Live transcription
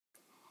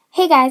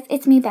Hey guys,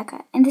 it's me,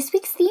 Becca, and this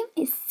week's theme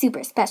is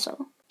super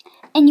special.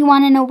 And you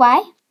want to know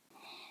why?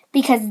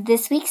 Because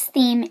this week's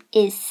theme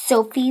is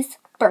Sophie's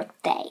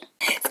birthday.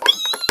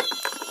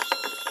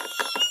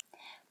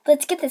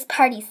 Let's get this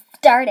party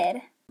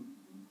started.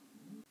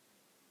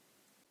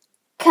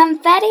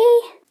 Confetti!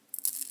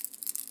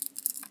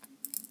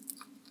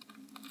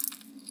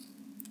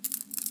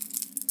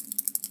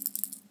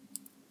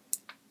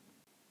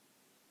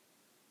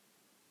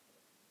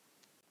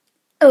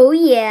 Oh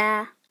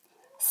yeah.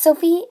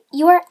 Sophie,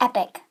 you are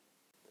epic.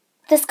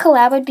 This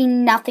collab would be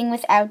nothing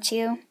without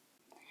you.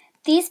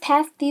 These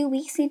past few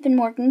weeks we've been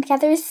working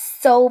together is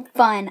so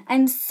fun.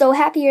 I'm so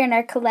happy you're in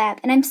our collab,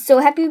 and I'm so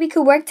happy we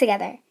could work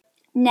together.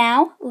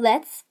 Now,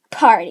 let's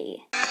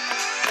party.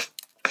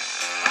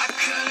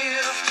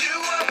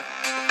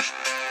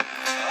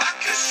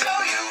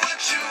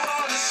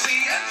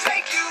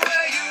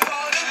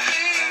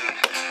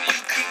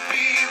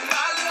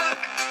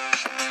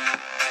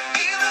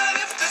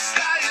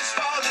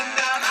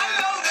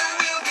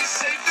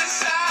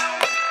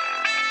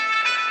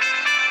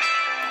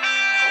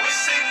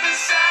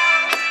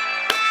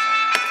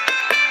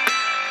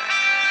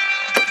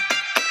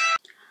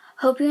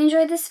 Hope you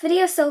enjoyed this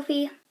video,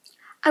 Sophie.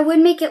 I would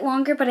make it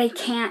longer, but I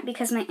can't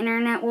because my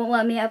internet won't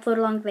let me upload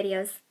long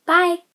videos. Bye!